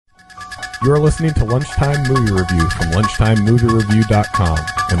You're listening to Lunchtime Movie Review from lunchtimemoviereview.com,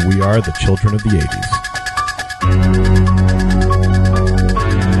 and we are the children of the 80s.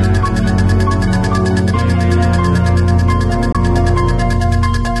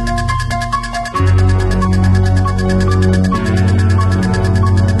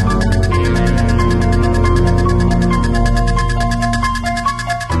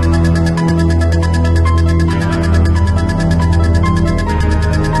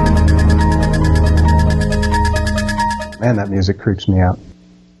 Man, that music creeps me out.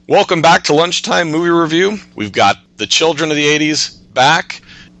 Welcome back to Lunchtime Movie Review. We've got the children of the 80s back.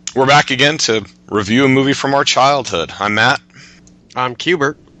 We're back again to review a movie from our childhood. I'm Matt. I'm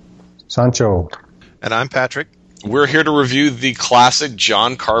Cubert. Sancho. And I'm Patrick. We're here to review the classic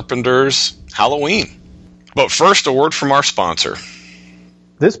John Carpenter's Halloween. But first, a word from our sponsor.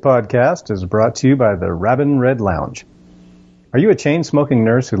 This podcast is brought to you by the Rabin Red Lounge. Are you a chain-smoking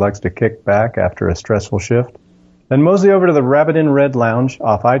nurse who likes to kick back after a stressful shift? Then mosey over to the Rabin Red Lounge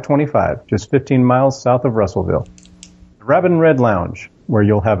off I-25, just 15 miles south of Russellville. The Rabin Red Lounge, where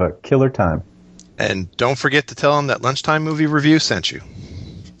you'll have a killer time. And don't forget to tell them that Lunchtime Movie Review sent you.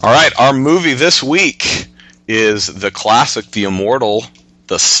 All right, our movie this week is the classic, the immortal,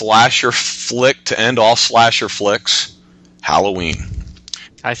 the slasher flick to end all slasher flicks, Halloween.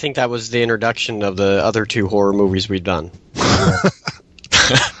 I think that was the introduction of the other two horror movies we've done.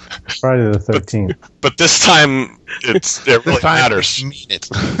 Friday the 13th. But this time, it really matters.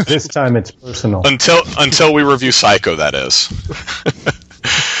 This time it's personal. Until we review Psycho, that is.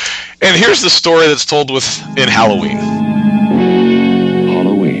 And here's the story that's told in Halloween.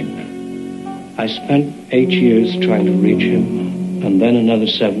 Halloween. I spent 8 years trying to reach him, and then another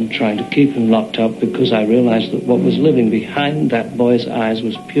 7 trying to keep him locked up because I realized that what was living behind that boy's eyes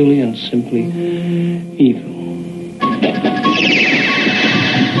was purely and simply evil.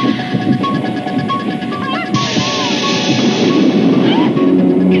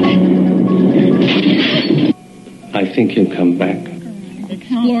 I think he'll come back.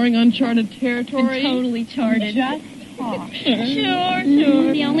 Exploring uncharted territory. And totally charted. Just talk. Sure.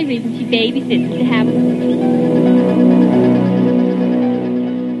 The only reason she babysits is to have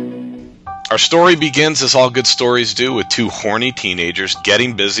Our story begins, as all good stories do, with 2 horny teenagers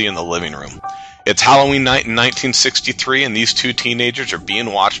getting busy in the living room. It's Halloween night in 1963, and these 2 teenagers are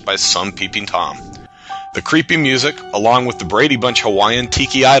being watched by some peeping Tom. The creepy music, along with the Brady Bunch Hawaiian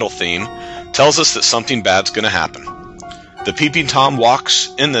Tiki Idol theme, tells us that something bad's going to happen. The peeping Tom walks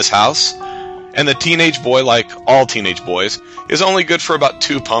in this house, and the teenage boy, like all teenage boys, is only good for about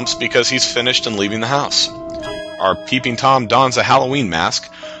 2 pumps because he's finished and leaving the house. Our peeping Tom dons a Halloween mask,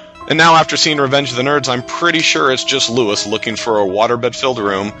 and now after seeing Revenge of the Nerds, I'm pretty sure it's just Lewis looking for a waterbed-filled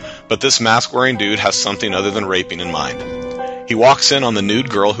room, but this mask-wearing dude has something other than raping in mind. He walks in on the nude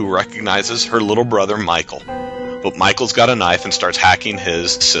girl who recognizes her little brother, Michael. But Michael's got a knife and starts hacking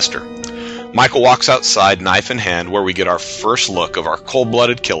his sister. Michael walks outside, knife in hand, where we get our first look of our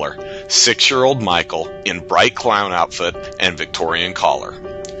cold-blooded killer, 6-year-old Michael, in bright clown outfit and Victorian collar.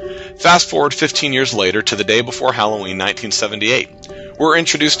 Fast forward 15 years later to the day before Halloween 1978. We're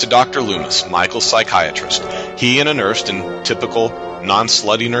introduced to Dr. Loomis, Michael's psychiatrist. He and a nurse in typical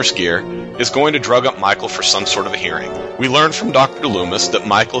non-slutty nurse gear is going to drug up Michael for some sort of a hearing. We learn from Dr. Loomis that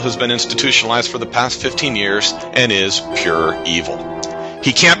Michael has been institutionalized for the past 15 years and is pure evil.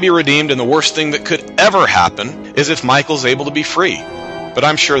 He can't be redeemed, and the worst thing that could ever happen is if Michael's able to be free. But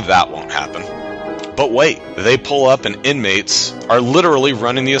I'm sure that won't happen. But wait, they pull up and inmates are literally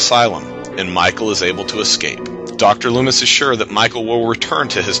running the asylum, and Michael is able to escape. Dr. Loomis is sure that Michael will return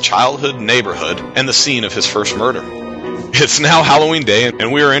to his childhood neighborhood and the scene of his first murder. It's now Halloween Day,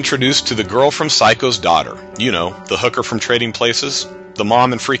 and we are introduced to the girl from Psycho's daughter. You know, the hooker from Trading Places, the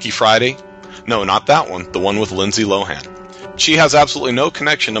mom in Freaky Friday. No, not that one, the one with Lindsay Lohan. She has absolutely no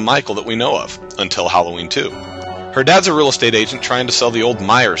connection to Michael that we know of, until Halloween 2. Her dad's a real estate agent trying to sell the old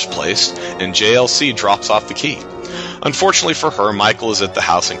Myers place, and JLC drops off the key. Unfortunately for her, Michael is at the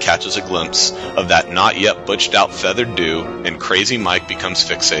house and catches a glimpse of that not yet butched out feathered dew, and crazy Mike becomes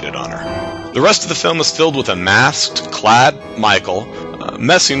fixated on her. The rest of the film is filled with a masked, clad Michael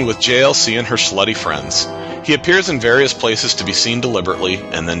messing with JLC and her slutty friends. He appears in various places to be seen deliberately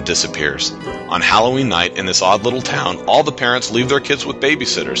and then disappears. On Halloween night in this odd little town, all the parents leave their kids with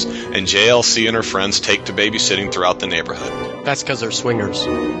babysitters, and JLC and her friends take to babysitting throughout the neighborhood. That's because they're swingers.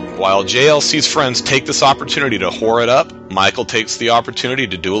 While JLC's friends take this opportunity to whore it up, Michael takes the opportunity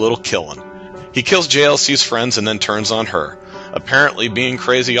to do a little killing. He kills JLC's friends and then turns on her. Apparently, being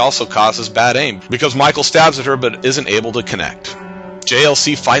crazy also causes bad aim, because Michael stabs at her but isn't able to connect.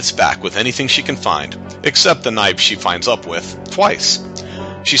 JLC fights back with anything she can find, except the knife she finds up with, twice.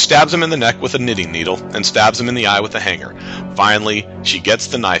 She stabs him in the neck with a knitting needle and stabs him in the eye with a hanger. Finally, she gets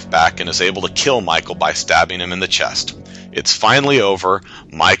the knife back and is able to kill Michael by stabbing him in the chest. It's finally over,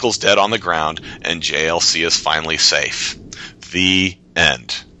 Michael's dead on the ground, and JLC is finally safe. The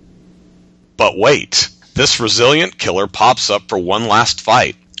end. But wait, this resilient killer pops up for one last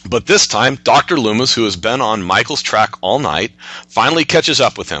fight. But this time, Dr. Loomis, who has been on Michael's track all night, finally catches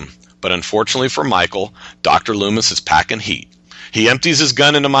up with him. But unfortunately for Michael, Dr. Loomis is packing heat. He empties his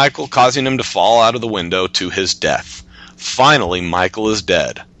gun into Michael, causing him to fall out of the window to his death. Finally, Michael is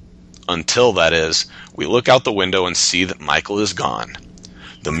dead. Until, that is, we look out the window and see that Michael is gone.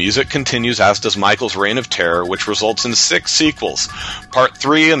 The music continues, as does Michael's reign of terror, which results in 6 sequels. Part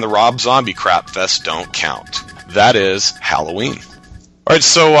 3 and the Rob Zombie crap fest don't count. That is Halloween. All right,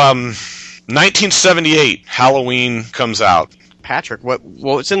 so 1978, Halloween comes out. Patrick, what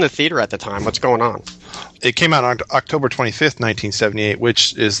was in the theater at the time? What's going on? It came out on October 25th, 1978,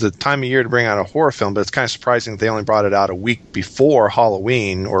 which is the time of year to bring out a horror film, but it's kind of surprising that they only brought it out a week before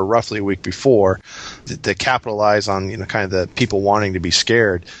Halloween, or roughly a week before, to capitalize on kind of the people wanting to be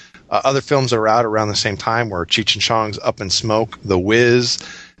scared. Other films that are out around the same time were Cheech and Chong's Up in Smoke, The Wiz,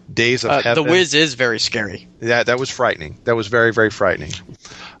 Days of Heaven. The Wiz is very scary. Yeah, that was frightening. That was very, very frightening.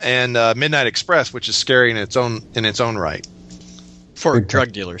 And Midnight Express, which is scary in its own right. For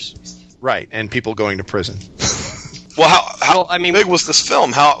drug dealers. Right, and people going to prison. Well, how big was this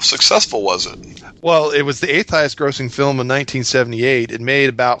film? How successful was it? Well, it was the 8th highest grossing film in 1978. It made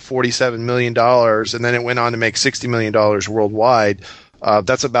about $47 million, and then it went on to make $60 million worldwide.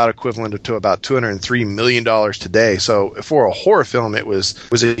 That's about equivalent to about $203 million today. So for a horror film, it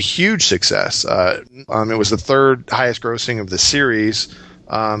was a huge success. It was the 3rd highest grossing of the series.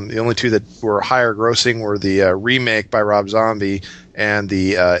 The only 2 that were higher grossing were the remake by Rob Zombie and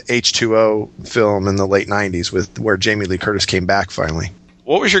the H2O film in the late 90s, where Jamie Lee Curtis came back finally.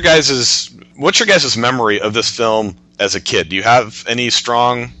 What's your guys' memory of this film as a kid? Do you have any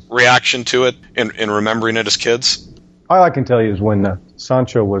strong reaction to it in remembering it as kids? All I can tell you is when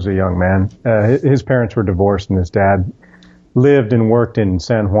Sancho was a young man, his parents were divorced and his dad lived and worked in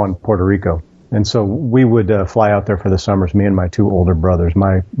San Juan, Puerto Rico. And so we would fly out there for the summers, me and my 2 older brothers.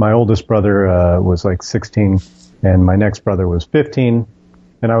 My oldest brother was like 16, and my next brother was 15,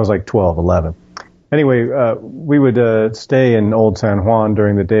 and I was like 12, 11. Anyway, we would stay in old San Juan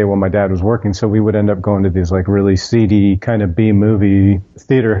during the day while my dad was working, so we would end up going to these like really seedy kind of B-movie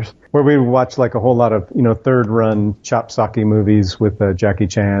theaters where we would watch like a whole lot of, third-run chop sake movies with Jackie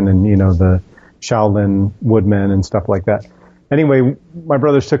Chan and, the Shaolin Woodmen and stuff like that. Anyway, my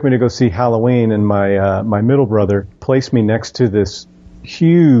brothers took me to go see Halloween, and my middle brother placed me next to this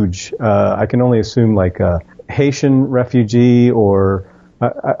huge, I can only assume like a Haitian refugee, or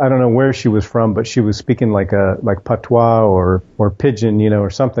I don't know where she was from, but she was speaking like patois or pidgin, or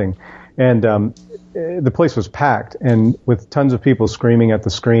something. And the place was packed, and with tons of people screaming at the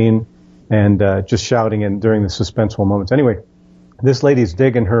screen and just shouting and during the suspenseful moments. Anyway, this lady's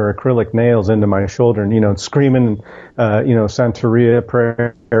digging her acrylic nails into my shoulder and, screaming, Santeria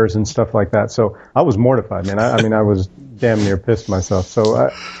prayers and stuff like that. So I was mortified, man. I was damn near pissed myself.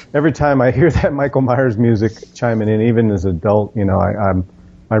 So every time I hear that Michael Myers music chiming in, even as an adult,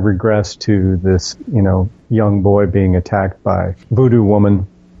 I regress to this, young boy being attacked by voodoo woman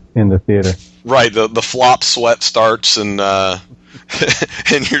in the theater. Right. The flop sweat starts and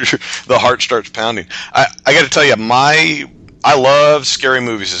and the heart starts pounding. I got to tell you, I love scary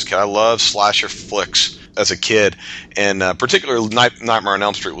movies as a kid. I love slasher flicks as a kid, and particularly Nightmare on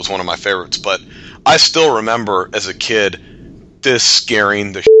Elm Street was one of my favorites. But I still remember as a kid this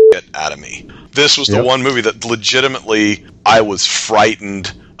scaring the shit out of me. This was the one movie that legitimately I was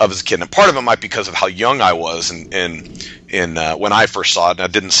frightened of as a kid. And part of it might be because of how young I was in when I first saw it. And I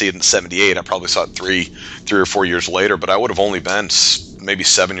didn't see it in '78. I probably saw it three or 4 years later. But I would have only been maybe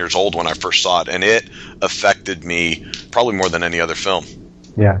 7 years old when I first saw it, and it affected me probably more than any other film.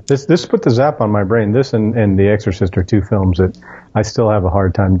 Yeah, this put the zap on my brain. This and The Exorcist are 2 films that I still have a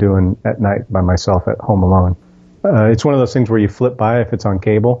hard time doing at night by myself at home alone. It's one of those things where you flip by if it's on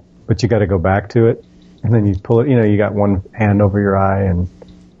cable, but you got to go back to it, and then you pull it. You got one hand over your eye and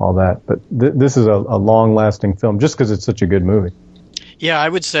all that. But this is a long-lasting film just because it's such a good movie. Yeah, I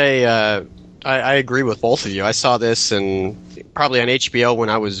would say I agree with both of you. I saw this probably on HBO when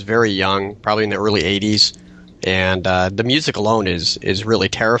I was very young, probably in the early 80s. And the music alone is really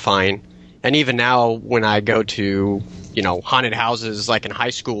terrifying. And even now when I go to, haunted houses, like in high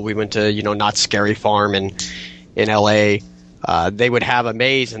school, we went to, Knott's Scary Farm in L.A., they would have a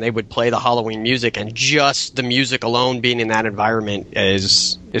maze and they would play the Halloween music, and just the music alone being in that environment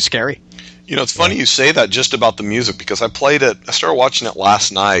is scary. You know, it's funny you say that just about the music, because I started watching it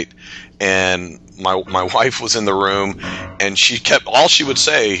last night, and my wife was in the room, and all she would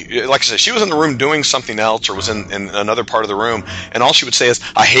say, like I said, she was in the room doing something else, or was in another part of the room, and all she would say is,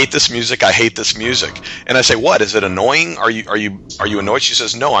 "I hate this music, I hate this music." And I say, "What, is it annoying? Are you annoyed?" She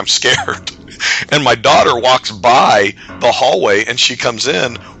says, "No, I'm scared." And my daughter walks by the hallway, and she comes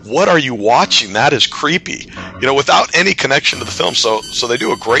in, "What are you watching? That is creepy." You know, without any connection to the film. So they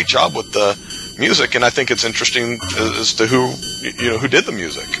do a great job with the music, and I think it's interesting as to who did the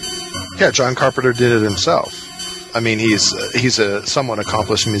music. Yeah, John Carpenter did it himself. I mean, he's a somewhat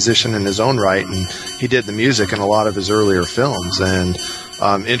accomplished musician in his own right, and he did the music in a lot of his earlier films. And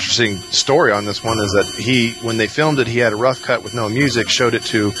interesting story on this one is that when they filmed it, he had a rough cut with no music, showed it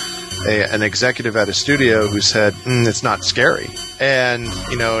to an executive at a studio who said, "It's not scary," and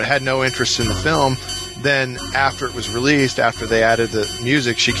had no interest in the film. Then after it was released, after they added the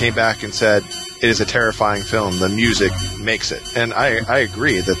music, she came back and said, "It is a terrifying film. The music makes it." And I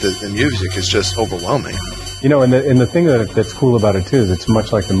agree that the music is just overwhelming. And the thing that's cool about it too is it's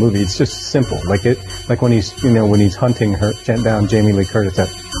much like the movie. It's just simple. Like when he's hunting her down Jamie Lee Curtis, that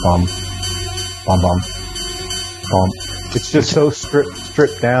bomb. It's just so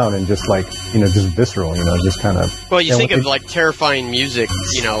stripped down and just just visceral. Just kind of. Well, you think of terrifying music,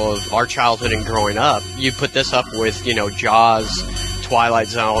 of our childhood and growing up. You put this up with Jaws, Twilight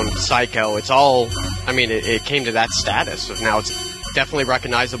Zone, Psycho. It's all. I mean, it came to that status. So now it's definitely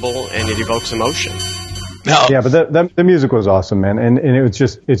recognizable and it evokes emotion. No. Yeah, but the music was awesome, man, and it's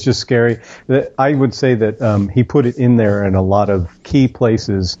just scary. I would say that he put it in there in a lot of key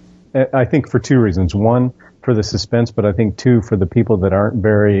places. I think for two reasons: one, for the suspense, but I think two, for the people that aren't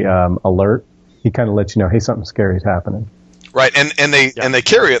very alert. He kind of lets you know, hey, something scary is happening. Right, and they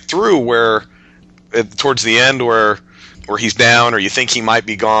carry it through where towards the end where he's down, or you think he might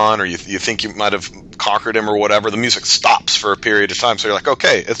be gone, or you think you might have conquered him or whatever, the music stops for a period of time. So you're like,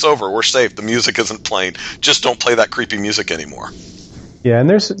 okay, it's over. We're safe. The music isn't playing. Just don't play that creepy music anymore. Yeah, and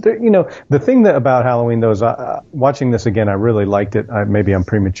there's the thing about Halloween, though, is watching this again, I really liked it. Maybe I'm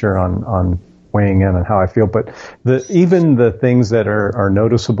premature on weighing in on how I feel, but even the things that are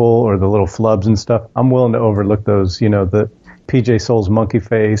noticeable, or the little flubs and stuff, I'm willing to overlook those. The PJ Souls monkey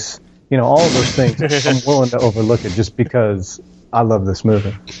face, all of those things. I'm willing to overlook it just because I love this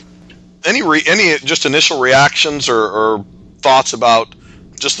movie. Any just initial reactions or thoughts about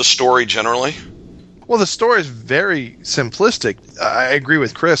just the story generally? Well, the story is very simplistic. I agree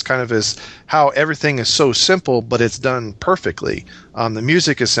with Chris, kind of as how everything is so simple, but it's done perfectly. The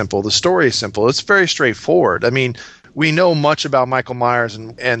music is simple. The story is simple. It's very straightforward. I mean, we know much about Michael Myers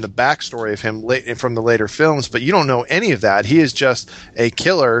and the backstory of him from the later films, but you don't know any of that. He is just a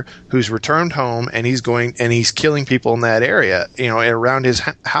killer who's returned home, and he's killing people in that area, around his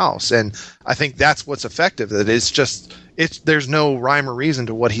house. And I think that's what's effective. That there's no rhyme or reason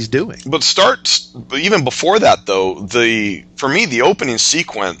to what he's doing. But even before that, though, for me, the opening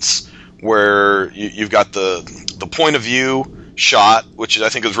sequence where you've got the point of view shot, which I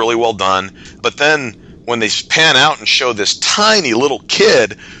think is really well done, but then when they pan out and show this tiny little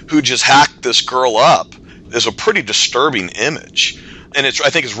kid who just hacked this girl up, is a pretty disturbing image. And I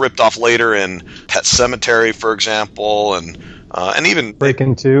think it's ripped off later in Pet Sematary, for example, and even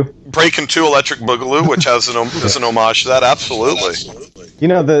Breakin' 2, Electric Boogaloo, which is an homage to that. Absolutely.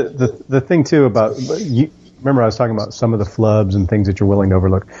 The thing too about remember I was talking about some of the flubs and things that you're willing to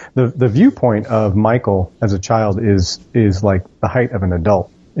overlook. The viewpoint of Michael as a child is like the height of an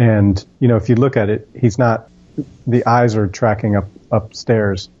adult. And, if you look at it, he's not, the eyes are tracking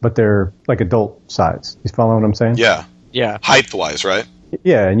upstairs, but they're like adult size. You following what I'm saying? Yeah. Yeah. Height-wise, right?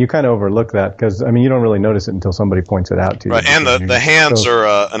 Yeah, and you kind of overlook that because, you don't really notice it until somebody points it out to you. Right, and the hands are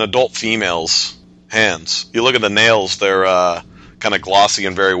an adult female's hands. You look at the nails, they're kind of glossy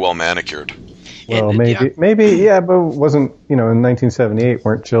and very well manicured. Well, maybe, yeah, but wasn't, in 1978,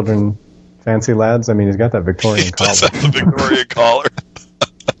 weren't children fancy lads? I mean, he's got that Victorian collar. The Victorian collar.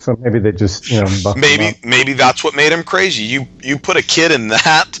 So maybe they just, maybe that's what made him crazy. You put a kid in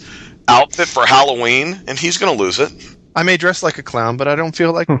that outfit for Halloween, and he's going to lose it. I may dress like a clown, but I don't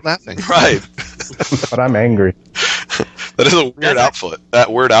feel like laughing. Right. But I'm angry. That is a weird outfit.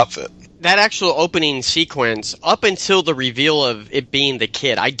 That weird outfit. That actual opening sequence, up until the reveal of it being the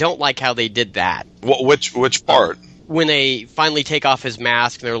kid, I don't like how they did that. Which part? When they finally take off his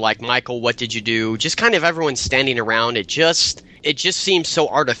mask, and they're like, "Michael, what did you do?" Just kind of everyone standing around. It just seems so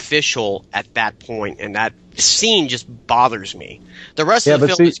artificial at that point, and that scene just bothers me. The rest of the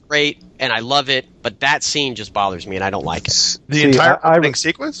film is great, and I love it, but that scene just bothers me, and I don't like it. The entire opening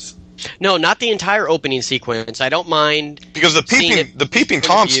sequence? No, not the entire opening sequence. I don't mind because the peeping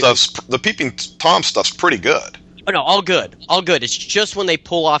Tom stuff's pretty good. Oh no, all good. It's just when they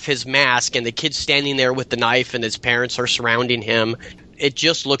pull off his mask and the kid's standing there with the knife and his parents are surrounding him. It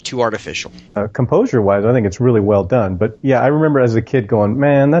just looked too artificial. Composure-wise, I think it's really well done. But yeah, I remember as a kid going,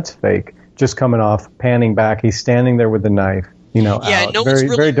 "Man, that's fake." Just coming off, panning back, he's standing there with the knife. Yeah, out. No very, one's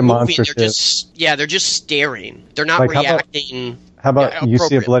really very demonstrative. They're just staring. They're not reacting. How about you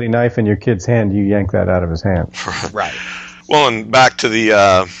see a bloody knife in your kid's hand, you yank that out of his hand? Right. Well, and back to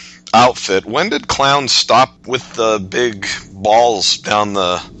the outfit. When did Clown stop with the big balls down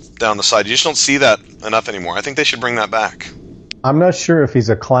the side? You just don't see that enough anymore. I think they should bring that back. I'm not sure if he's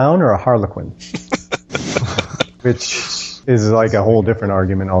a clown or a harlequin, which is like a whole different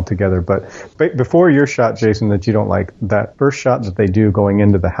argument altogether. But before your shot, Jason, that you don't like, that first shot that they do going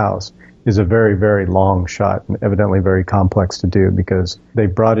into the house is a very, very long shot and evidently very complex to do because they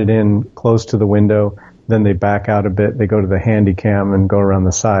brought it in close to the window, then they back out a bit, they go to the handy cam and go around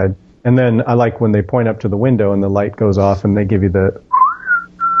the side. And then I like when they point up to the window and the light goes off and they give you the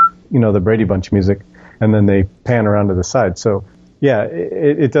Brady Bunch music, and then they pan around to the side. So yeah,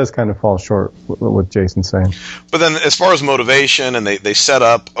 it does kind of fall short what Jason's saying. But then as far as motivation, and they set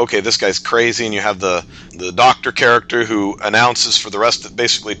up, okay, this guy's crazy, and you have the doctor character who announces for the rest of,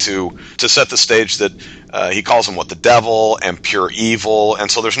 basically to set the stage that he calls him the devil and pure evil, and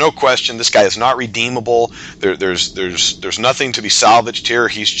so there's no question this guy is not redeemable. There's nothing to be salvaged here.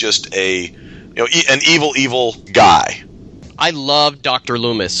 He's just an evil guy. I love Dr.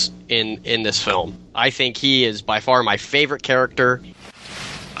 Loomis in this film. I think he is by far my favorite character.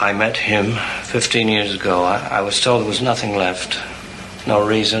 I met him 15 years ago. I was told there was nothing left. No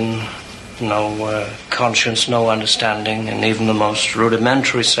reason, no conscience, no understanding, and even the most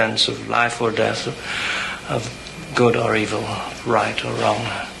rudimentary sense of life or death, of good or evil, right or wrong.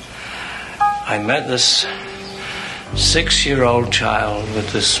 I met this 6-year-old child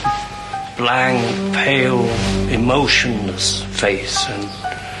with this blank, pale, emotionless face and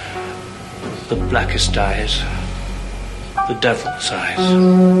the blackest eyes, the devil's eyes.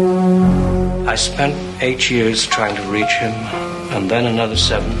 I spent 8 years trying to reach him, and then another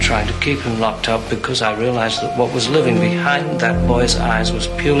 7 trying to keep him locked up because I realized that what was living behind that boy's eyes was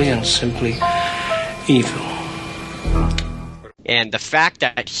purely and simply evil. And the fact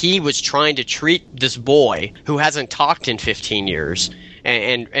that he was trying to treat this boy who hasn't talked in 15 years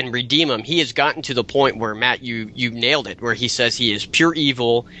and redeem him, he has gotten to the point where, Matt, you nailed it, where he says he is pure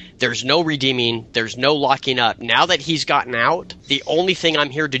evil, there's no redeeming, there's no locking up. Now that he's gotten out, the only thing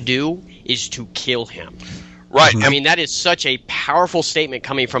I'm here to do is to kill him. Right. I mean, that is such a powerful statement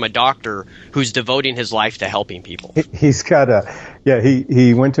coming from a doctor who's devoting his life to helping people. He's got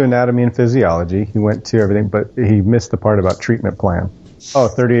he went to anatomy and physiology, he went to everything, but he missed the part about treatment plan. Oh,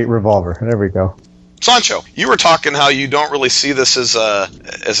 38 revolver, there we go. Sancho, you were talking how you don't really see this as a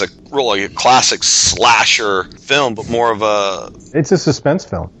really classic slasher film, but more of a... It's a suspense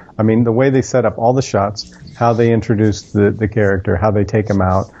film. I mean, the way they set up all the shots, how they introduce the character, how they take him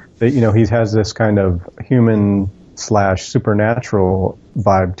out. He has this kind of human/supernatural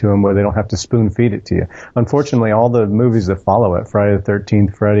vibe to him where they don't have to spoon feed it to you. Unfortunately, all the movies that follow it, Friday the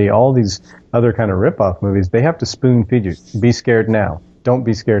 13th, Freddy, all these other kind of rip-off movies, they have to spoon feed you. Be scared now. Don't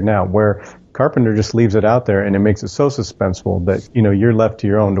be scared now. Where Carpenter just leaves it out there and it makes it so suspenseful that, you're left to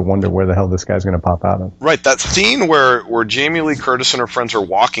your own to wonder where the hell this guy's going to pop out of. Right. That scene where Jamie Lee Curtis and her friends are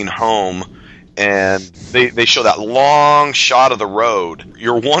walking home and they show that long shot of the road.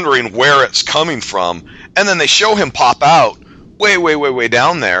 You're wondering where it's coming from. And then they show him pop out way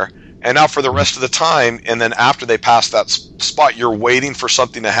down there. And now for the rest of the time, and then after they pass that spot, you're waiting for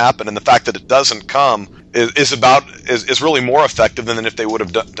something to happen. And the fact that it doesn't come is really more effective than if they would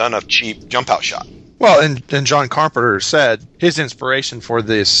have done a cheap jump out shot. Well, and John Carpenter said his inspiration for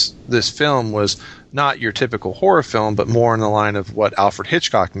this film was not your typical horror film, but more in the line of what Alfred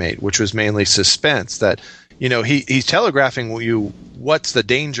Hitchcock made, which was mainly suspense. That he's telegraphing you what's the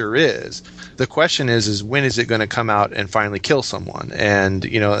danger is. The question is when is it going to come out and finally kill someone? And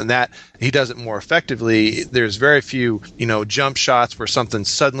and that he does it more effectively. There's very few jump shots where something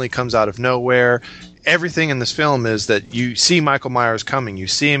suddenly comes out of nowhere. Everything in this film is that you see Michael Myers coming. You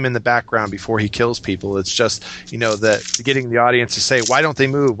see him in the background before he kills people. It's just that getting the audience to say, why don't they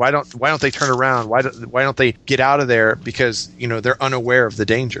move? Why don't they turn around? Why don't they get out of there? Because they're unaware of the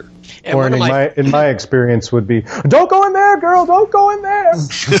danger. And in my experience would be, don't go in there, girl. Don't go in there.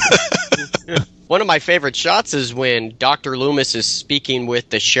 One of my favorite shots is when Dr. Loomis is speaking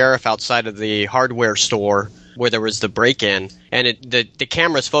with the sheriff outside of the hardware store where there was the break-in, and the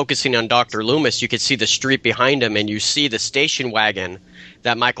camera's focusing on Dr. Loomis. You could see the street behind him, and you see the station wagon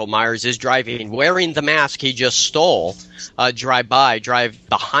that Michael Myers is driving, wearing the mask he just stole, drive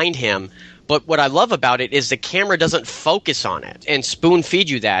behind him. But what I love about it is the camera doesn't focus on it and spoon feed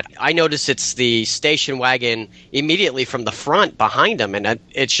you that. I notice it's the station wagon immediately from the front behind him, and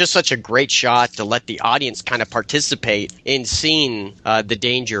it's just such a great shot to let the audience kind of participate in seeing the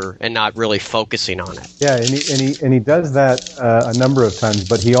danger and not really focusing on it. Yeah, and he does that a number of times,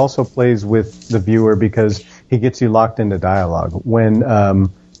 but he also plays with the viewer because he gets you locked into dialogue. When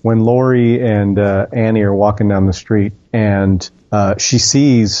Laurie and Annie are walking down the street and she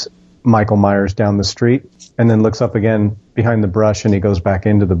sees Michael Myers down the street and then looks up again behind the brush and he goes back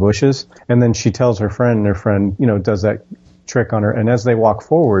into the bushes, and then she tells her friend, and her friend, does that trick on her. And as they walk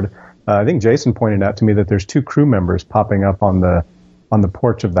forward, I think Jason pointed out to me that there's 2 crew members popping up on the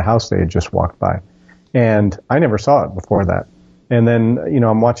porch of the house they had just walked by. And I never saw it before that. And then,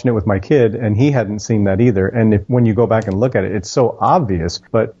 I'm watching it with my kid, and he hadn't seen that either. And when you go back and look at it, it's so obvious,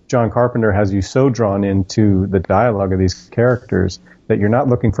 but John Carpenter has you so drawn into the dialogue of these characters that you're not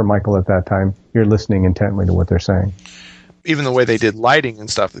looking for Michael at that time. You're listening intently to what they're saying. Even the way they did lighting and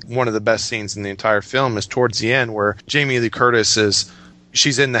stuff, one of the best scenes in the entire film is towards the end where Jamie Lee Curtis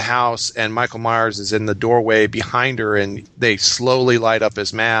she's in the house and Michael Myers is in the doorway behind her, and they slowly light up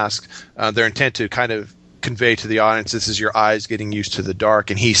his mask. Their intent to kind of convey to the audience, this is your eyes getting used to the dark,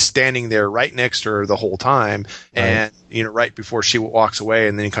 and he's standing there right next to her the whole time, and right before she walks away,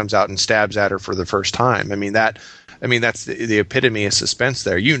 and then he comes out and stabs at her for the first time. That's the epitome of suspense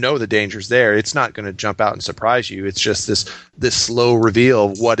there. The danger's there. It's not going to jump out and surprise you. It's just this slow reveal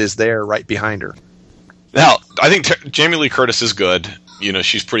of what is there right behind her. Now, I think Jamie Lee Curtis is good.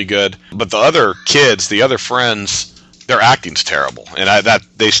 She's pretty good. But the other kids, the other friends, their acting's terrible, and that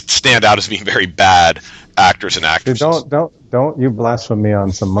they stand out as being very bad actors and actresses. Don't you blaspheme me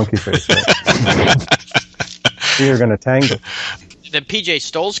on some monkey face. You're going to tangle. The P.J.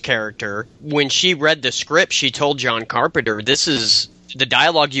 Stoll's character, when she read the script, she told John Carpenter, this is the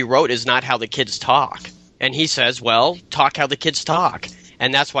dialogue you wrote is not how the kids talk. And he says, well, talk how the kids talk.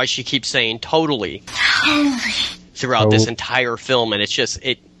 And that's why she keeps saying totally throughout this entire film. And it's just,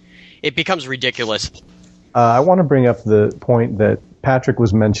 it becomes ridiculous. I want to bring up the point that Patrick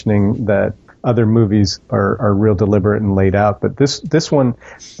was mentioning, that other movies are real deliberate and laid out, but this one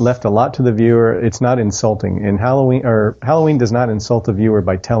left a lot to the viewer. It's not insulting. And Halloween does not insult the viewer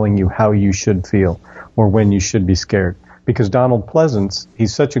by telling you how you should feel or when you should be scared. Because Donald Pleasance,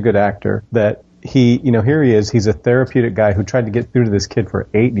 he's such a good actor that here he is, he's a therapeutic guy who tried to get through to this kid for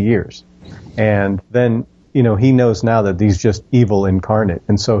 8 years. And then, he knows now that he's just evil incarnate.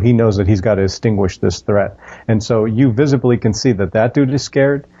 And so he knows that he's got to extinguish this threat. And so you visibly can see that dude is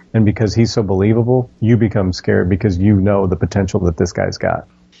scared. And because he's so believable, you become scared because you know the potential that this guy's got.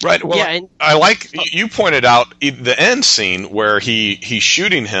 Right. Well, yeah, I like you pointed out the end scene where he's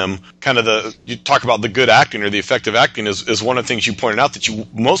shooting him. You talk about the good acting or the effective acting is one of the things you pointed out that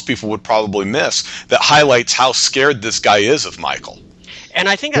most people would probably miss. That highlights how scared this guy is of Michael. And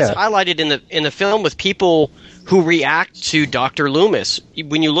I think that's highlighted in the film with people who react to Dr. Loomis.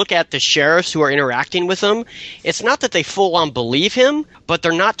 When you look at the sheriffs who are interacting with him, it's not that they full-on believe him, but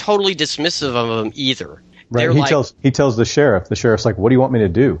they're not totally dismissive of him either. Right. He tells the sheriff's like, what do you want me to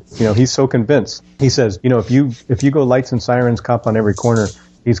do? He's so convinced. He says, if you go lights and sirens, cop on every corner,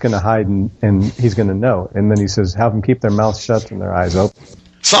 he's going to hide and he's going to know. And then he says, have them keep their mouths shut and their eyes open.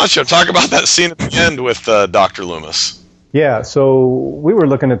 Sancho, talk about that scene at the end with Dr. Loomis. Yeah, so we were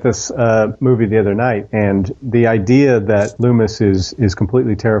looking at this movie the other night, and the idea that Loomis is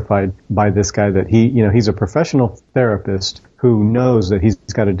completely terrified by this guy, that he's a professional therapist who knows that he's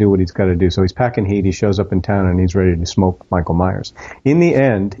got to do what he's got to do. So he's packing heat, he shows up in town, and he's ready to smoke Michael Myers. In the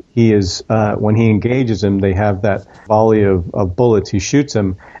end, he is when he engages him, they have that volley of bullets. He shoots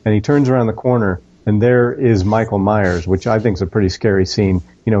him, and he turns around the corner, and there is Michael Myers, which I think is a pretty scary scene,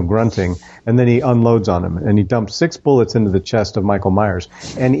 grunting. And then he unloads on him, and he dumps 6 bullets into the chest of Michael Myers.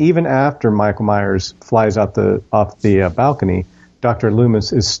 And even after Michael Myers flies off the balcony, Dr.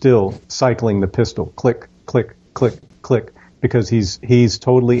 Loomis is still cycling the pistol, click, click, click, click, because he's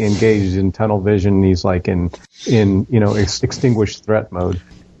totally engaged in tunnel vision. He's like in extinguished threat mode.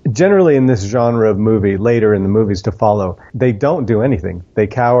 Generally in this genre of movie, later in the movies to follow, they don't do anything. They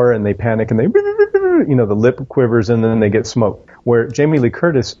cower and they panic and they, the lip quivers and then they get smoked. where Jamie Lee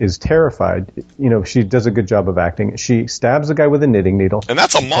Curtis is terrified. You know, she does a good job of acting. She stabs the guy with a knitting needle. And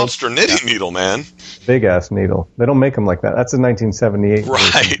that's a monster knitting needle, man. Big ass needle. They don't make them like that. That's a 1978.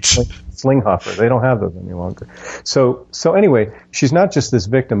 Right. Slinghoffer. They don't have those any longer. So anyway, she's not just this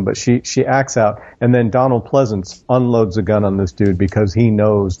victim, but she acts out. And then Donald Pleasance unloads a gun on this dude because he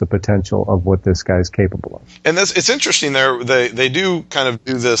knows the potential of what this guy's capable of. And it's interesting there. They do kind of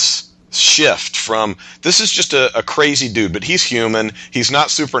do this shift from, this is just a crazy dude, but he's human. He's not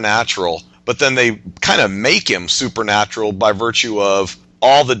supernatural. But then they kind of make him supernatural by virtue of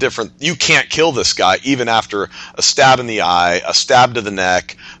all the different, you can't kill this guy even after a stab in the eye, a stab to the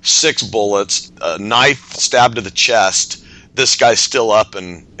neck, 6 bullets, a knife stab to the chest. This guy's still up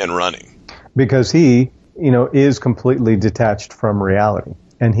and running. Because he, is completely detached from reality.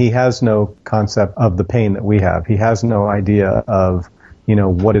 And he has no concept of the pain that we have. He has no idea of,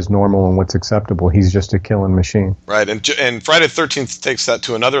 what is normal and what's acceptable. He's just a killing machine. Right. And Friday the 13th takes that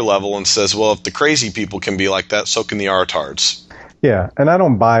to another level and says, well, if the crazy people can be like that, so can the artards. Yeah, and I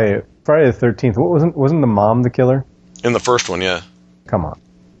don't buy it. Friday the 13th, wasn't the mom the killer? In the first one, yeah. Come on.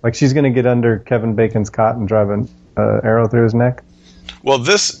 Like, she's going to get under Kevin Bacon's cot and drive an arrow through his neck? Well,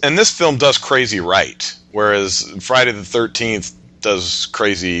 this film does crazy right, whereas Friday the 13th does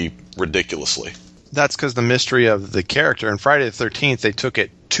crazy ridiculously. That's because the mystery of the character. In Friday the 13th, they took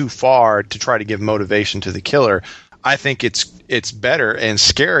it too far to try to give motivation to the killer. I think it's better and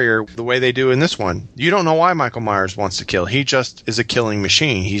scarier the way they do in this one. You don't know why Michael Myers wants to kill. He just is a killing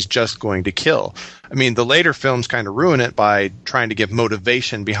machine. He's just going to kill. I mean, the later films kind of ruin it by trying to give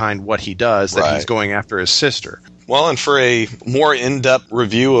motivation behind what he does, that he's going after his sister. Well, and for a more in-depth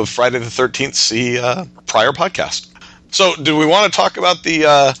review of Friday the 13th, see prior podcast. So, do we want to talk about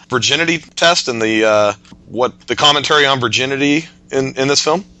the virginity test and the commentary on virginity in this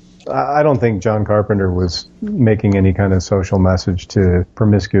film? I don't think John Carpenter was making any kind of social message to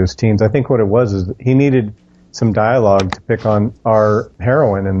promiscuous teens. I think what it was is he needed some dialogue to pick on. Our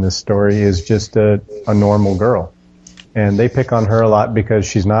heroine in this story is just a normal girl. And they pick on her a lot because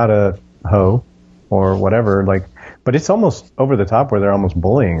she's not a hoe or whatever. But it's almost over the top where they're almost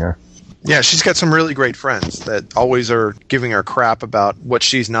bullying her. Yeah, she's got some really great friends that always are giving her crap about what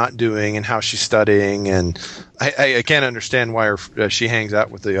she's not doing and how she's studying, and I can't understand why she hangs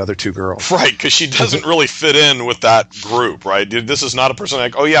out with the other two girls. Right, because she doesn't really fit in with that group, right? This is not a person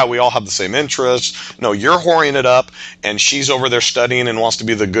like, oh yeah, we all have the same interests. No, you're whoring it up, and she's over there studying and wants to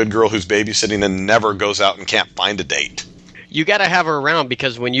be the good girl who's babysitting and never goes out and can't find a date. You got to have her around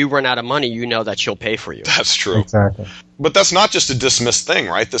because when you run out of money, you know that she'll pay for you. That's true. Exactly. But that's not just a dismissed thing,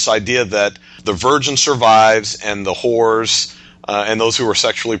 right? This idea that the virgin survives and the whores and those who are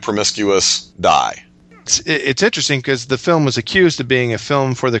sexually promiscuous die. It's interesting because the film was accused of being a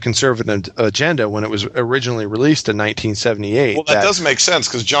film for the conservative agenda when it was originally released in 1978. Well, that does make sense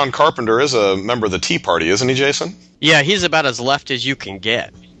because John Carpenter is a member of the Tea Party, isn't he, Jason? Yeah, he's about as left as you can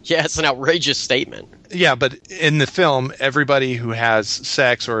get. Yeah, it's an outrageous statement. Yeah, but in the film, everybody who has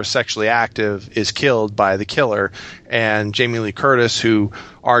sex or is sexually active is killed by the killer, and Jamie Lee Curtis, who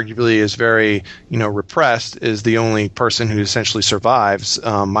arguably is very, repressed, is the only person who essentially survives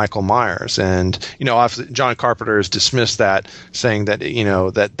Michael Myers. And, obviously John Carpenter has dismissed that, saying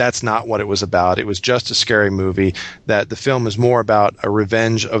that, that's not what it was about. It was just a scary movie, that the film is more about a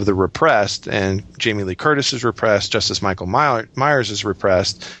revenge of the repressed, and Jamie Lee Curtis is repressed just as Michael Myers is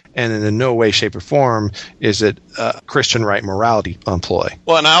repressed. And in no way, shape, or form is it Christian right morality employ.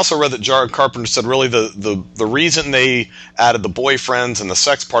 Well, and I also read that John Carpenter said really the reason they added the boyfriends and the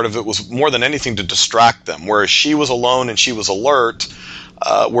sex part of it was more than anything to distract them, whereas she was alone and she was alert,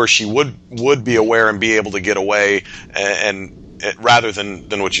 where she would be aware and be able to get away, and rather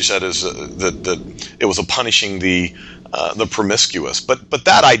than what you said is that it was a punishing the promiscuous. But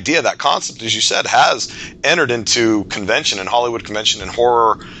that idea, that concept, as you said, has entered into convention and Hollywood convention and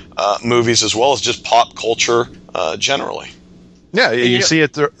horror movies as well as just pop culture generally. Yeah, you see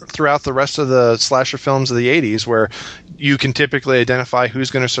it throughout the rest of the slasher films of the 80s, where you can typically identify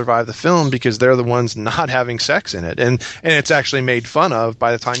who's going to survive the film because they're the ones not having sex in it. And it's actually made fun of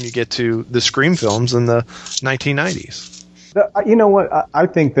by the time you get to the Scream films in the 1990s. You know what? I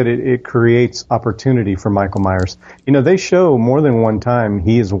think that it creates opportunity for Michael Myers. They show more than one time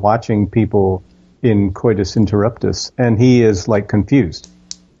he is watching people in coitus interruptus, and he is confused.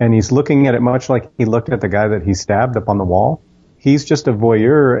 And he's looking at it much like he looked at the guy that he stabbed up on the wall. He's just a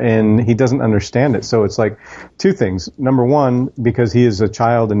voyeur, and he doesn't understand it. So it's two things. Number one, because he is a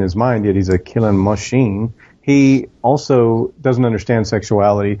child in his mind, yet he's a killing machine. He also doesn't understand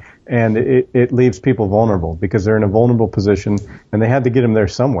sexuality, and it leaves people vulnerable because they're in a vulnerable position, and they had to get him there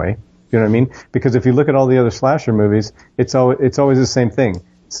some way. You know what I mean? Because if you look at all the other slasher movies, it's always the same thing.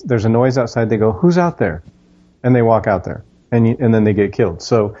 There's a noise outside. They go, "Who's out there?" And they walk out there, and then they get killed.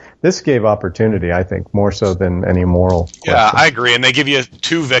 So this gave opportunity, I think, more so than any moral question. Yeah, I agree. And they give you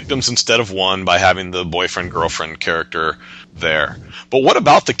 2 victims instead of 1 by having the boyfriend-girlfriend character there. But what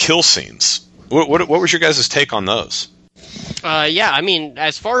about the kill scenes? What was your guys' take on those? Yeah, I mean,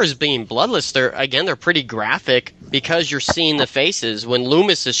 as far as being bloodless, they're pretty graphic because you're seeing the faces. When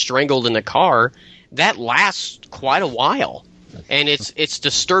Loomis is strangled in the car, that lasts quite a while. And it's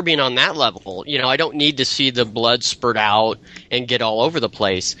disturbing on that level. You know, I don't need to see the blood spurt out and get all over the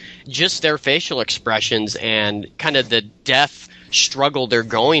place. Just their facial expressions and kind of the death struggle they're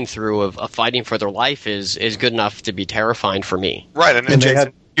going through of fighting for their life is good enough to be terrifying for me. Right, and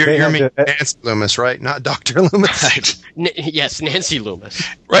Jason, you're meaning Nancy Loomis, right? Not Dr. Loomis. Right. Yes, Nancy Loomis.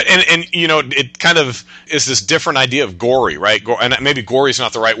 Right, and you know, it kind of is this different idea of gory, right? And maybe gory is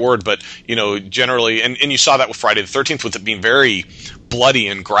not the right word, but you know, generally, and you saw that with Friday the 13th, with it being very bloody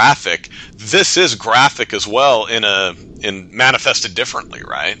and graphic. This is graphic as well, in manifested differently,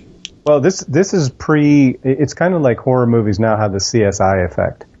 right? Well, this is it's kind of like horror movies now have the CSI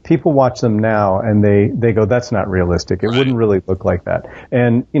effect. People watch them now and they go, that's not realistic. It wouldn't really look like that.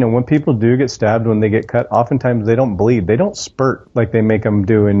 And, you know, when people do get stabbed, when they get cut, oftentimes they don't bleed. They don't spurt like they make them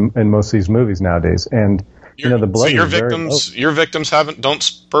do in most of these movies nowadays. And, you know, the blood so your victims don't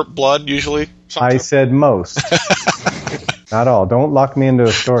spurt blood usually? I said most. Not all. Don't lock me into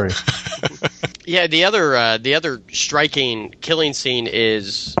a story. Yeah, the other striking killing scene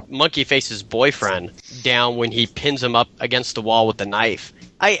is Monkey Face's boyfriend down when he pins him up against the wall with the knife.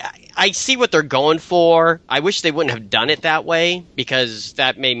 I see what they're going for. I wish they wouldn't have done it that way because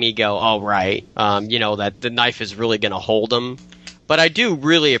that made me go, oh, right, you know, that the knife is really going to hold him. But I do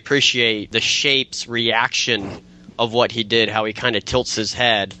really appreciate the Shape's reaction of what he did, how he kind of tilts his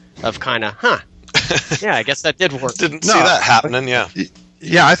head of kind of, yeah, I guess that did work. Didn't see that happening, yeah.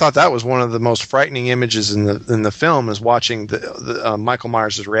 Yeah, I thought that was one of the most frightening images in the film, is watching the Michael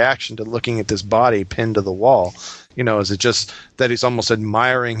Myers' reaction to looking at this body pinned to the wall. You know, is it just that he's almost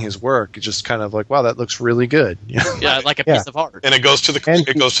admiring his work? It's just kind of like, wow, that looks really good. Yeah, like a piece of art. And it goes to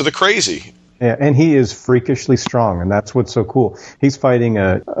the crazy. Yeah, and he is freakishly strong, and that's what's so cool. He's fighting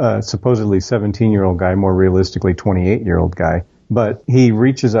a supposedly 17-year-old guy, more realistically 28-year-old guy. But he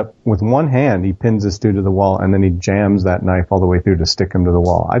reaches up with one hand, he pins this dude to the wall, and then he jams that knife all the way through to stick him to the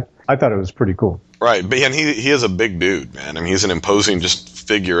wall. I thought it was pretty cool. Right, but and he is a big dude, man. I mean, he's an imposing just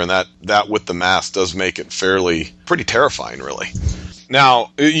figure, and that with the mask does make it pretty terrifying, really.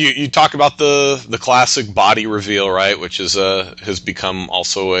 Now, you talk about the classic body reveal, right, which has become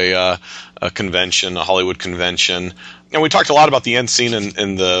also a convention, a Hollywood convention. And we talked a lot about the end scene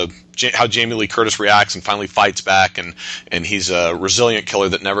and how Jamie Lee Curtis reacts and finally fights back, and he's a resilient killer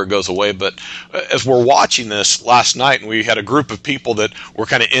that never goes away. But as we're watching this last night, and we had a group of people that were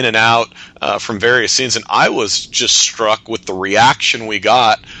kind of in and out from various scenes, and I was just struck with the reaction we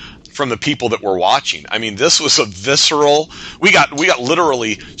got from the people that were watching. I mean, this was a visceral. We got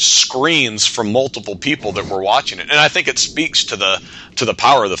literally screams from multiple people that were watching it, and I think it speaks to the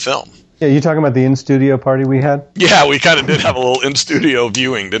power of the film. Yeah, you talking about the in-studio party we had? Yeah, we kind of did have a little in-studio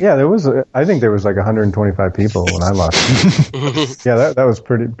viewing, didn't we? Yeah, there was. I think there was like 125 people when I watched. Yeah, that was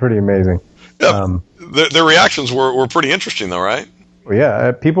pretty amazing. Yeah, the reactions were pretty interesting, though, right? Well,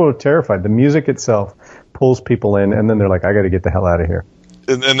 yeah, people are terrified. The music itself pulls people in, and then they're like, "I got to get the hell out of here."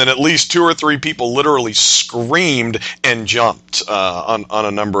 And then at least 2 or 3 people literally screamed and jumped on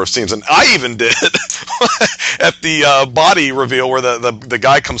a number of scenes, and I even did at the body reveal where the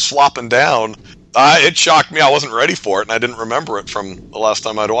guy comes flopping down. It shocked me. I wasn't ready for it, and I didn't remember it from the last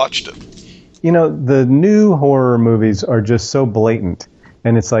time I'd watched it. You know, the new horror movies are just so blatant,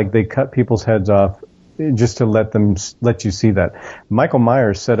 and it's like they cut people's heads off just to let you see that. Michael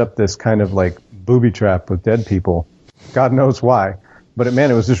Myers set up this kind of like booby trap with dead people. God knows why. But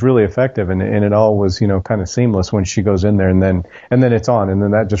it was just really effective, and it all was, you know, kind of seamless when she goes in there, and then it's on, and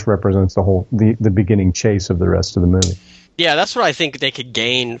then that just represents the beginning chase of the rest of the movie. Yeah, that's what I think they could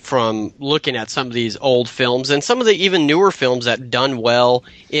gain from looking at some of these old films and some of the even newer films that done well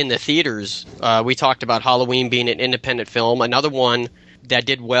in the theaters. We talked about Halloween being an independent film. Another one that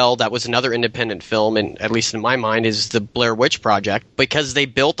did well, that was another independent film, and at least in my mind, is the Blair Witch Project, because they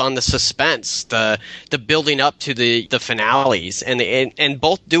built on the suspense, the building up to the finales, and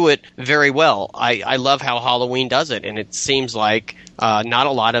both do it very well. I love how Halloween does it, and it seems like not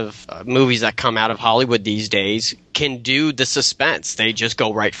a lot of movies that come out of Hollywood these days can do the suspense. They just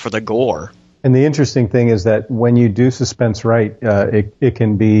go right for the gore. And the interesting thing is that when you do suspense right, it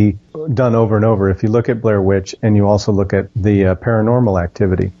can be done over and over. If you look at Blair Witch and you also look at the Paranormal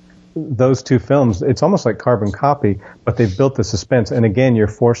Activity, those two films, it's almost like carbon copy, but they've built the suspense. And again, you're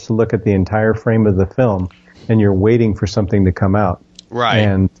forced to look at the entire frame of the film, and you're waiting for something to come out. Right.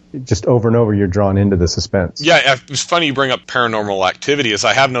 And just over and over, you're drawn into the suspense. Yeah, it's funny you bring up Paranormal Activity, as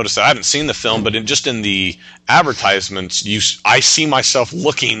I have noticed that I haven't seen the film, but just in the advertisements, I see myself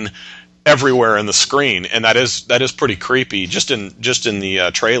looking everywhere in the screen, and that is pretty creepy. Just in the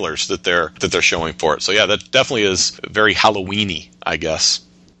trailers that they're showing for it. So yeah, that definitely is very Halloween-y, I guess.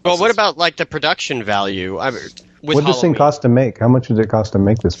 Well, what about like the production value? What did this thing cost to make? How much did it cost to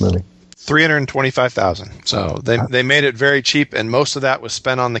make this movie? $325,000. So they made it very cheap, and most of that was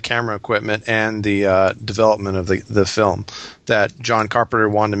spent on the camera equipment and the development of the film. That John Carpenter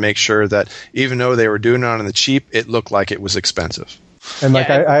wanted to make sure that even though they were doing it on the cheap, it looked like it was expensive. And like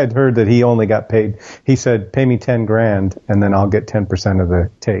I had heard that he only got paid. He said, "Pay me $10,000, and then I'll get 10% of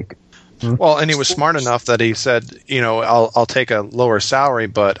the take." Well, and he was smart enough that he said, I'll take a lower salary,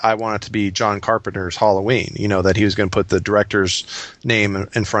 but I want it to be John Carpenter's Halloween. That he was going to put the director's name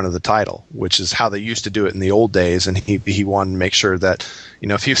in front of the title, which is how they used to do it in the old days. And he wanted to make sure that,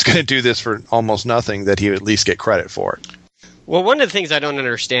 if he was going to do this for almost nothing, that he would at least get credit for it. Well, one of the things I don't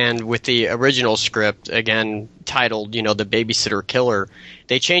understand with the original script, again, titled, The Babysitter Killer,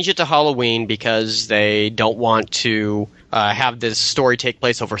 they changed it to Halloween because they don't want to have this story take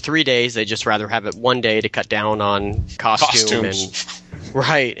place over 3 days. They just rather have it one day to cut down on costumes.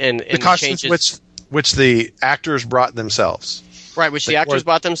 And the costumes which the actors brought themselves. Right, which the actors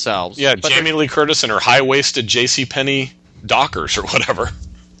brought themselves. Yeah, Jamie Lee Curtis in her high-waisted JCPenney Dockers or whatever.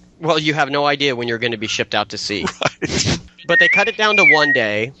 Well, you have no idea when you're going to be shipped out to sea. Right. But they cut it down to 1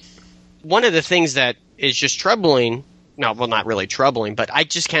 day. One of the things that is just troubling, not really troubling, but I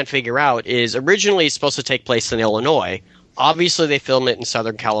just can't figure out, is originally it's supposed to take place in Illinois. Obviously, they filmed it in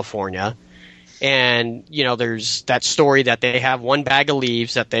Southern California. And, there's that story that they have one bag of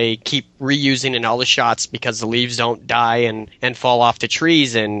leaves that they keep reusing in all the shots because the leaves don't die and fall off the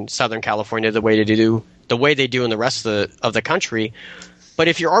trees in Southern California the way they do in the rest of the country. But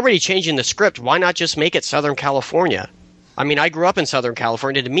if you're already changing the script, why not just make it Southern California? I mean, I grew up in Southern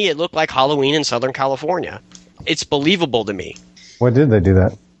California. To me, it looked like Halloween in Southern California. It's believable to me. Why did they do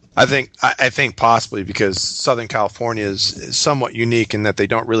that? I think possibly because Southern California is somewhat unique in that they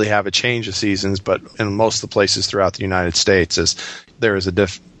don't really have a change of seasons, but in most of the places throughout the United States, there is a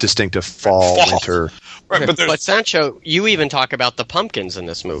distinctive fall, winter. Right, but Sancho, you even talk about the pumpkins in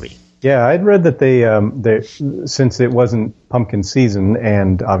this movie. Yeah, I'd read that they since it wasn't pumpkin season,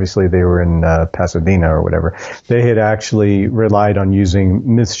 and obviously they were in Pasadena or whatever, they had actually relied on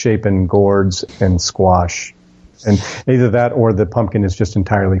using misshapen gourds and squash. And either that or the pumpkin is just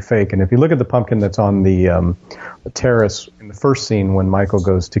entirely fake. And if you look at the pumpkin that's on the terrace in the first scene when Michael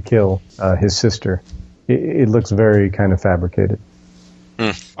goes to kill his sister, it looks very kind of fabricated.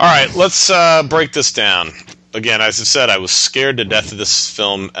 All right, let's break this down. Again, as I said, I was scared to death of this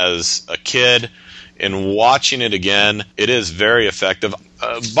film as a kid. In watching it again, it is very effective.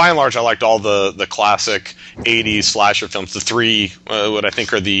 By and large, I liked all the classic 80s slasher films, the three, what I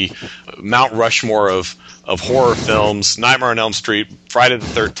think are the Mount Rushmore of horror films, Nightmare on Elm Street, Friday the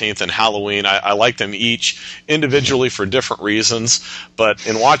 13th, and Halloween. I like them each individually for different reasons, but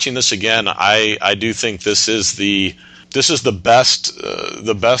in watching this again, I do think this is the best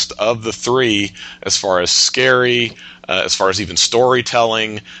of the three as far as scary, as far as even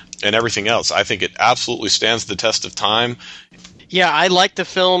storytelling and everything else. I think it absolutely stands the test of time. Yeah, I like the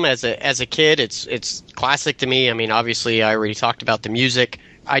film as a kid. It's classic to me. I mean, obviously, I already talked about the music.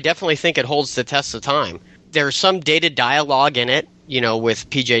 I definitely think it holds the test of time. There's some dated dialogue in it, with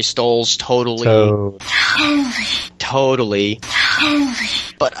PJ Stoles totally.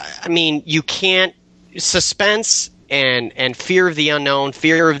 But I mean, you can't suspense and fear of the unknown,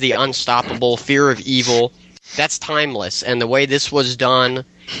 fear of the unstoppable, fear of evil. That's timeless. And the way this was done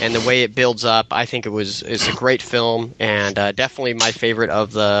and the way it builds up, I think it's a great film and definitely my favorite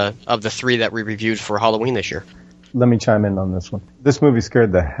of the three that we reviewed for Halloween this year. Let me chime in on this one. This movie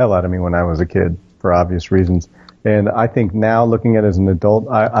scared the hell out of me when I was a kid for obvious reasons. And I think now, looking at it as an adult,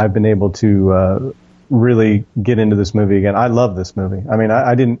 I've been able to really get into this movie again. I love this movie. I mean,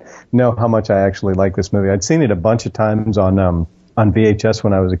 I didn't know how much I actually liked this movie. I'd seen it a bunch of times on VHS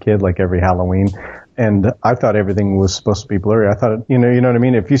when I was a kid, like every Halloween. And I thought everything was supposed to be blurry. I thought, you know what I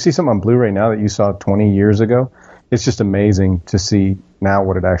mean? If you see something on Blu-ray now that you saw 20 years ago, it's just amazing to see now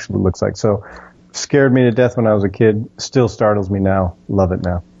what it actually looks like. So, scared me to death when I was a kid. Still startles me now. Love it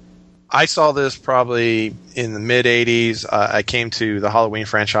now. I saw this probably in the mid-'80s. I came to the Halloween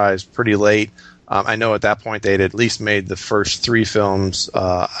franchise pretty late. I know at that point they'd at least made the first three films.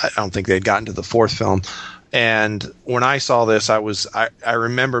 I don't think they'd gotten to the fourth film. And when I saw this, I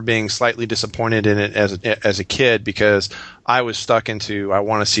remember being slightly disappointed in it as a kid, because I was stuck into, I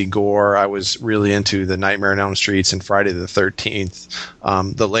want to see gore. I was really into the Nightmare on Elm Streets and Friday the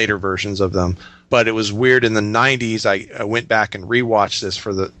 13th, the later versions of them. But it was weird in the 90s. I went back and rewatched this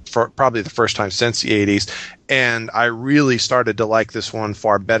for probably the first time since the 80s. And I really started to like this one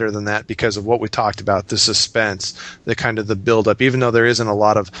far better than that because of what we talked about, the suspense, the kind of the build-up. Even though there isn't a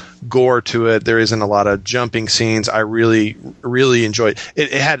lot of gore to it, there isn't a lot of jumping scenes, I really, really enjoyed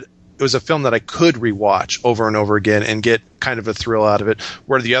it. It was a film that I could rewatch over and over again and get kind of a thrill out of it,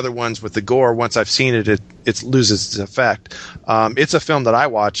 where the other ones with the gore, once I've seen it, it loses its effect. It's a film that I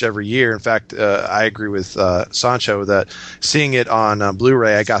watch every year. In fact, I agree with Sancho that seeing it on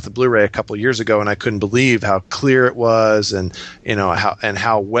Blu-ray, I got the Blu-ray a couple years ago, and I couldn't believe how clear it was, and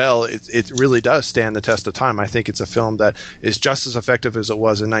how well it really does stand the test of time. I think it's a film that is just as effective as it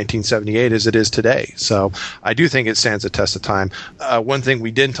was in 1978 as it is today. So I do think it stands the test of time. One thing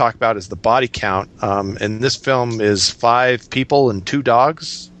we didn't talk about is the body count, and this film is 5 people and 2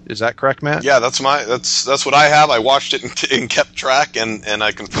 dogs. Is that correct, Matt? Yeah, that's what I have. I watched it and kept track, and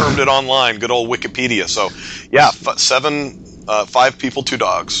I confirmed it online. Good old Wikipedia. So, yeah, 5 people, 2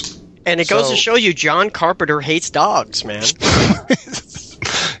 dogs. And it goes to show you, John Carpenter hates dogs, man.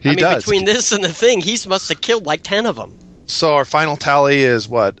 He does. Between this and The Thing, he must have killed like 10 of them. So our final tally is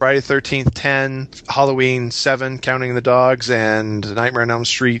what? Friday the 13th, 10, Halloween, 7, counting the dogs, and Nightmare on Elm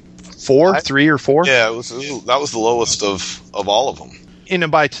Street, 3 or 4? Yeah, that was the lowest of all of them.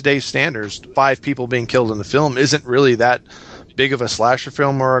 By today's standards, 5 people being killed in the film isn't really that big of a slasher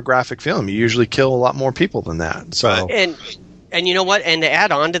film or a graphic film. You usually kill a lot more people than that. So, and you know what? And to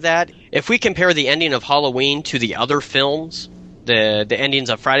add on to that, if we compare the ending of Halloween to the other films, the endings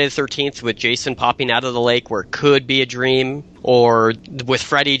of Friday the 13th with Jason popping out of the lake where it could be a dream, or with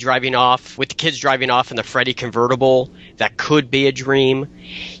Freddy driving off, with the kids driving off in the Freddy convertible, that could be a dream.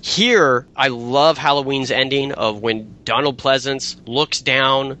 Here, I love Halloween's ending of when Donald Pleasance looks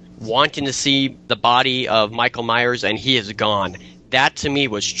down, wanting to see the body of Michael Myers, and he is gone. That, to me,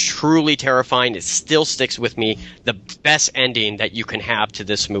 was truly terrifying. It still sticks with me. The best ending that you can have to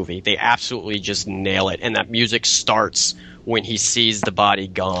this movie. They absolutely just nail it. And that music starts when he sees the body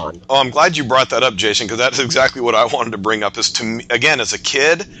gone. Oh, I'm glad you brought that up, Jason, because that's exactly what I wanted to bring up. Is, to me, again, as a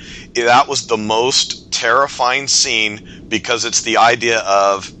kid, that was the most terrifying scene, because it's the idea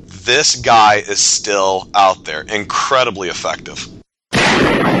of this guy is still out there. Incredibly effective.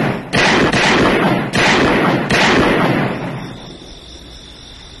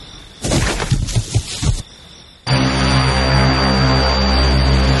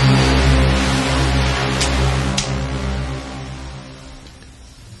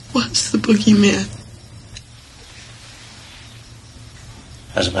 Was the boogeyman?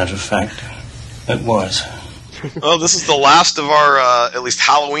 As a matter of fact, it was. Well, this is the last of our, at least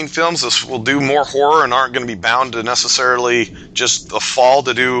Halloween films. This will do more horror and aren't going to be bound to necessarily just the fall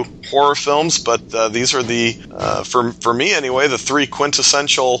to do horror films, but these are the, for me anyway, the 3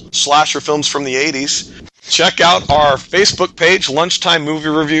 quintessential slasher films from the 80s. Check out our Facebook page, Lunchtime Movie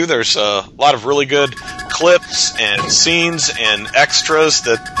Review. There's a lot of really good clips and scenes and extras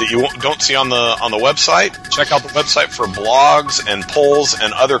that you don't see on the website. Check out the website for blogs and polls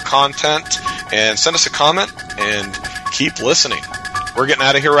and other content, and send us a comment and keep listening. We're getting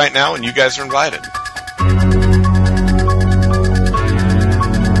out of here right now, and you guys are invited.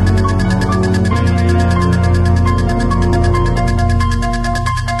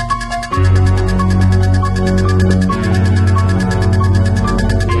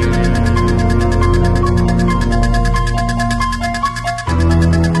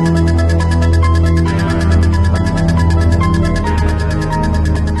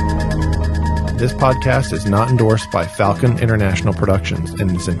 This podcast is not endorsed by Falcon International Productions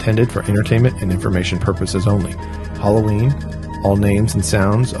and is intended for entertainment and information purposes only. Halloween, all names and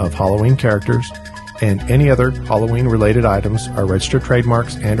sounds of Halloween characters, and any other Halloween-related items are registered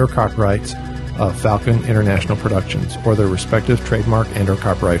trademarks and or copyrights of Falcon International Productions or their respective trademark and or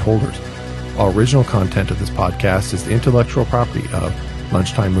copyright holders. All original content of this podcast is the intellectual property of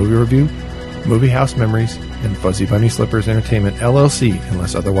Lunchtime Movie Review, Movie House Memories, and Fuzzy Bunny Slippers Entertainment, LLC,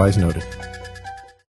 unless otherwise noted.